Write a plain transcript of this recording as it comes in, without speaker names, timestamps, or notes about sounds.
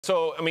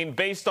So, I mean,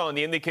 based on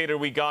the indicator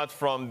we got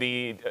from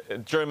the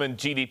German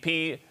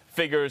GDP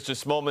figures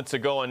just moments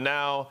ago and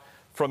now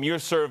from your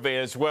survey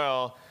as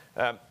well,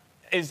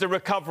 is the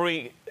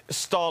recovery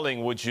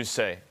stalling, would you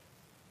say?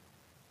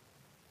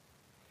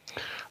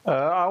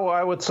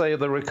 I would say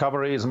the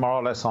recovery is more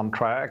or less on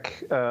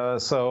track.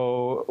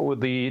 So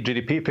the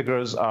GDP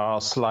figures are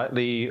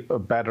slightly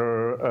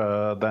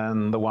better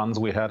than the ones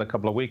we had a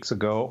couple of weeks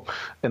ago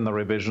in the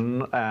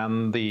revision.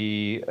 And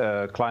the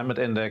climate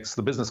index,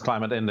 the business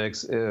climate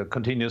index,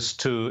 continues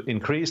to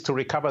increase, to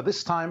recover.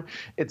 This time,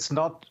 it's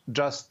not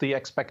just the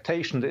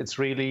expectation, it's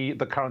really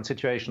the current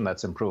situation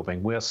that's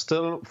improving. We're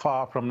still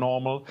far from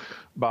normal,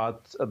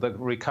 but the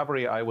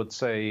recovery, I would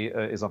say,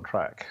 is on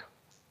track.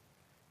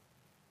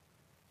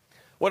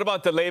 What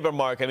about the labor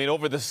market? I mean,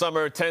 over the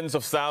summer, tens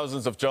of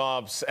thousands of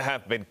jobs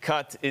have been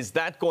cut. Is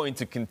that going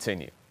to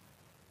continue?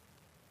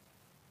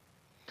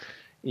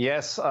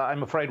 Yes,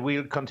 I'm afraid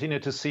we'll continue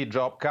to see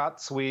job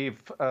cuts. We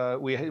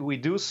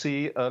do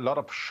see a lot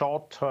of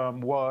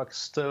short-term work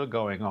still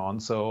going on.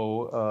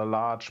 So a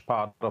large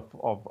part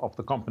of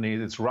the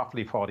companies, it's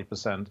roughly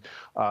 40%,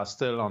 are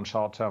still on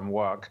short-term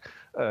work.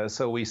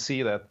 So we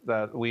see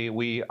that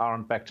we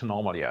aren't back to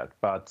normal yet.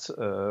 But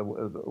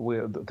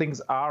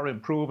things are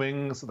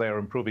improving. So they're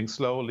improving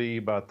slowly,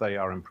 but they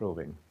are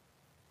improving.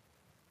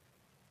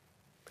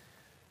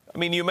 I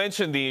mean, you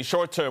mentioned the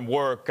short-term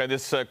work and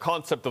this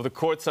concept of the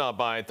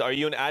Kurzarbeit. Are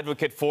you an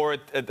advocate for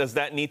it? Does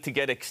that need to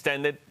get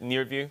extended, in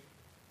your view?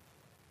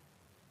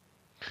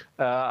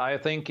 I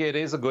think it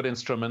is a good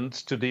instrument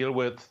to deal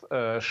with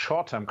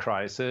short-term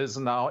crisis.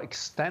 Now,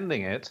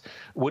 extending it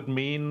would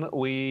mean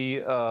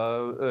we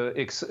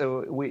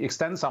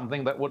extend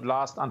something that would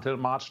last until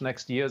March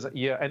next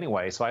year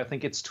anyway. So I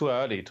think it's too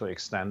early to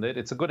extend it.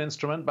 It's a good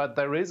instrument, but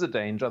there is a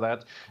danger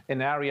that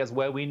in areas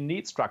where we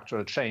need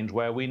structural change,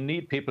 where we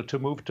need people to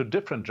move to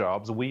different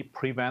jobs, we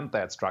prevent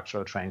that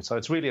structural change. So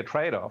it's really a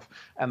trade-off.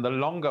 And the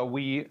longer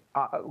we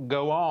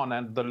go on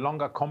and the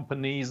longer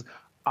companies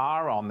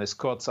are on this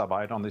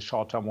Kurzarbeit, on this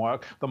short-term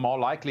work, the more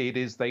likely it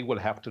is they will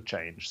have to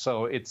change.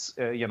 So it's,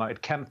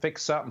 it can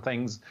fix certain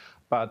things,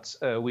 but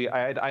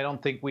I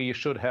don't think we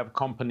should have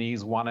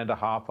companies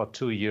 1.5 or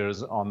 2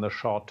 years on the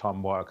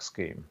short-term work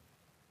scheme.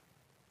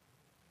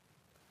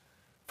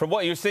 From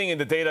what you're seeing in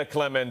the data,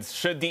 Clemens,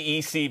 should the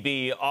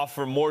ECB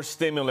offer more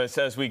stimulus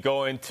as we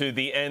go into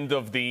the end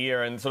of the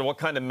year? And sort of what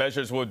kind of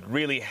measures would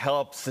really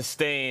help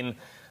sustain,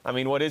 I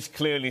mean, what is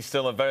clearly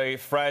still a very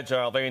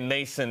fragile, very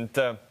nascent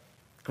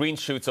green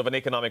shoots of an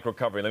economic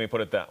recovery? Let me put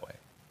it that way.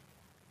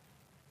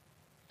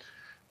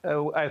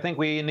 I think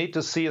we need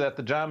to see that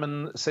the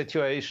German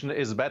situation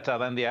is better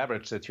than the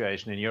average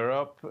situation in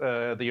Europe.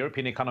 The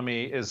European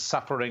economy is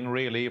suffering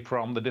really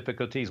from the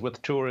difficulties with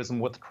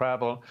tourism, with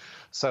travel.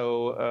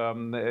 So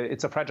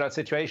it's a fragile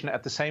situation.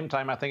 At the same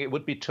time, I think it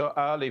would be too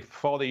early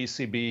for the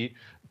ECB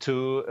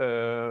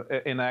to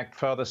enact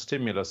further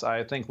stimulus.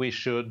 I think we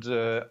should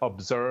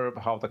observe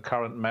how the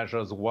current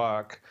measures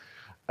work.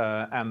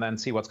 And then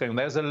see what's going on.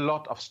 There's a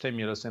lot of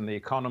stimulus in the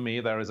economy.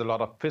 There is a lot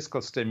of fiscal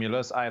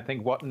stimulus. I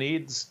think what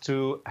needs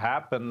to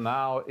happen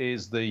now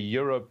is the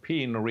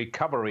European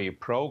recovery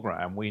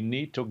program. We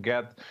need to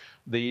get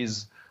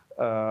these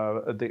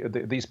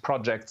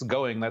projects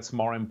going. That's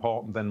more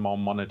important than more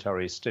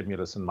monetary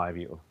stimulus, in my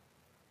view.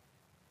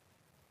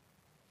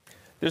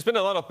 There's been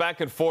a lot of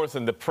back and forth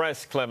in the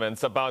press,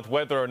 Clemens, about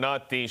whether or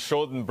not the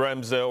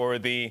Schuldenbremse or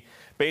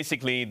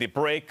basically the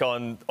brake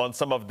on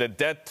some of the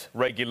debt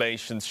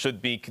regulations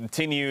should be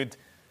continued.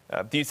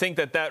 Do you think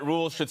that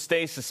rule should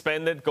stay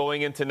suspended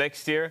going into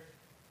next year?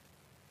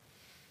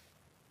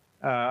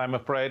 I'm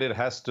afraid it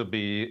has to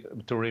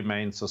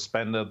remain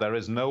suspended. There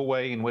is no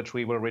way in which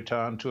we will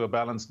return to a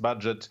balanced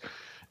budget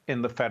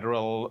in the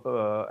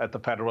at the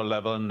federal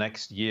level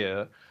next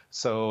year.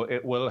 So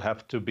it will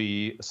have to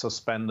be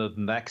suspended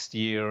next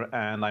year,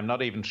 and I'm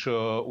not even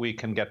sure we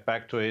can get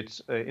back to it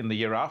in the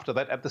year after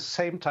that. At the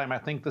same time, I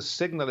think the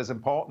signal is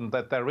important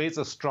that there is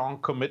a strong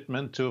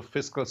commitment to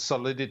fiscal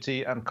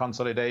solidity and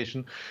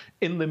consolidation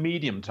in the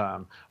medium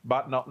term,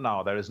 but not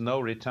now. There is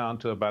no return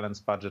to a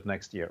balanced budget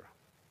next year.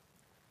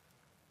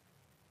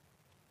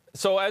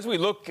 So as we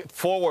look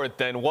forward,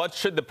 then, what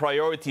should the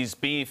priorities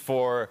be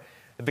for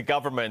the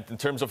government in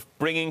terms of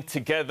bringing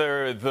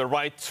together the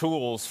right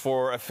tools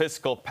for a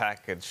fiscal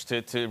package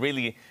to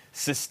really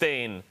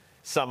sustain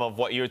some of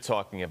what you're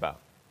talking about?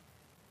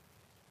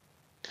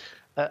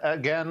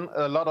 Again,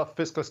 a lot of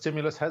fiscal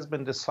stimulus has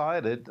been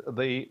decided.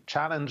 The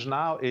challenge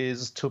now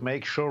is to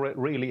make sure it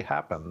really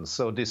happens.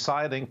 So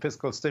deciding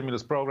fiscal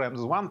stimulus programs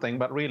is one thing,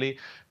 but really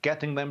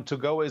getting them to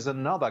go is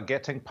another.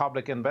 Getting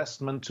public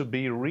investment to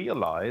be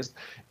realized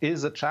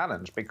is a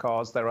challenge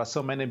because there are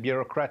so many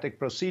bureaucratic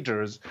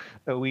procedures.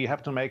 We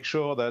have to make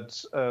sure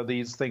that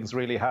these things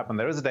really happen.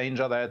 There is a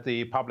danger that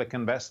the public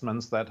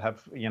investments that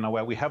have,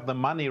 where we have the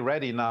money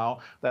ready now,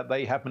 that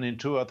they happen in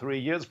 2 or 3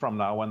 years from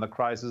now when the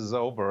crisis is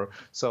over.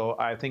 So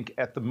I think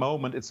at the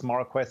moment it's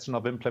more a question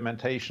of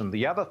implementation.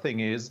 The other thing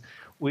is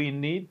we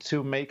need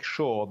to make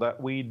sure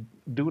that we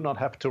do not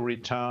have to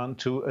return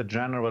to a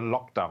general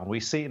lockdown. We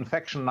see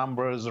infection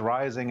numbers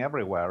rising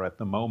everywhere at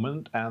the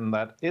moment, and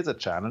that is a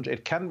challenge.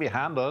 It can be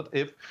handled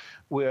if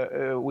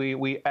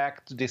we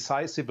act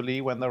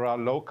decisively when there are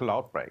local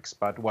outbreaks.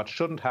 But what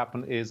shouldn't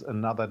happen is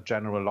another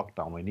general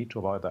lockdown. We need to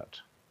avoid that.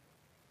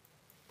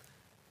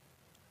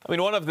 I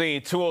mean, one of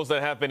the tools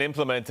that have been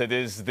implemented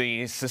is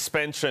the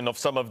suspension of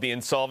some of the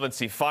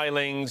insolvency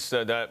filings.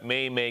 That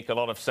may make a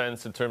lot of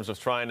sense in terms of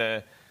trying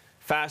to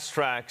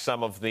fast-track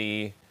some of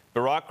the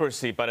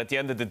bureaucracy. But at the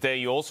end of the day,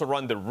 you also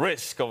run the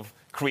risk of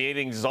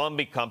creating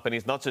zombie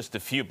companies, not just a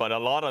few, but a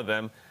lot of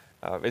them.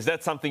 Is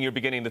that something you're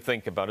beginning to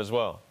think about as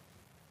well?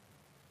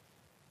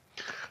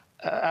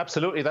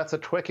 Absolutely. That's a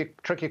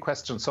tricky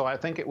question. So I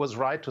think it was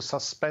right to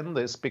suspend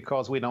this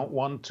because we don't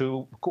want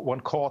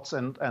courts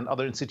and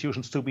other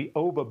institutions to be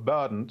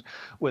overburdened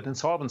with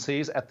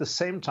insolvencies. At the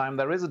same time,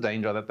 there is a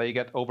danger that they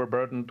get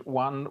overburdened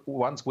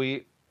once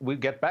we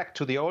get back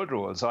to the old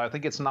rules. So I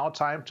think it's now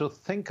time to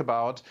think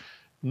about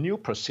new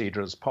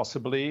procedures,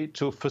 possibly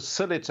to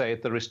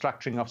facilitate the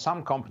restructuring of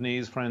some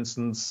companies, for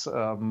instance,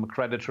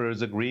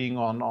 creditors agreeing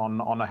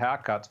on a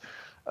haircut.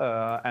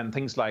 And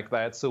things like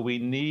that. So we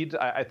need,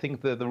 I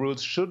think the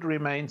rules should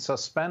remain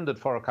suspended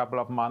for a couple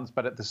of months,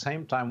 but at the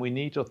same time, we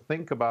need to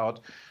think about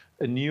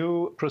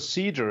new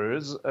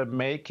procedures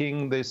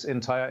making this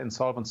entire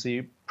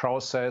insolvency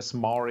process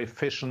more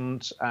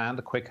efficient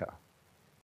and quicker.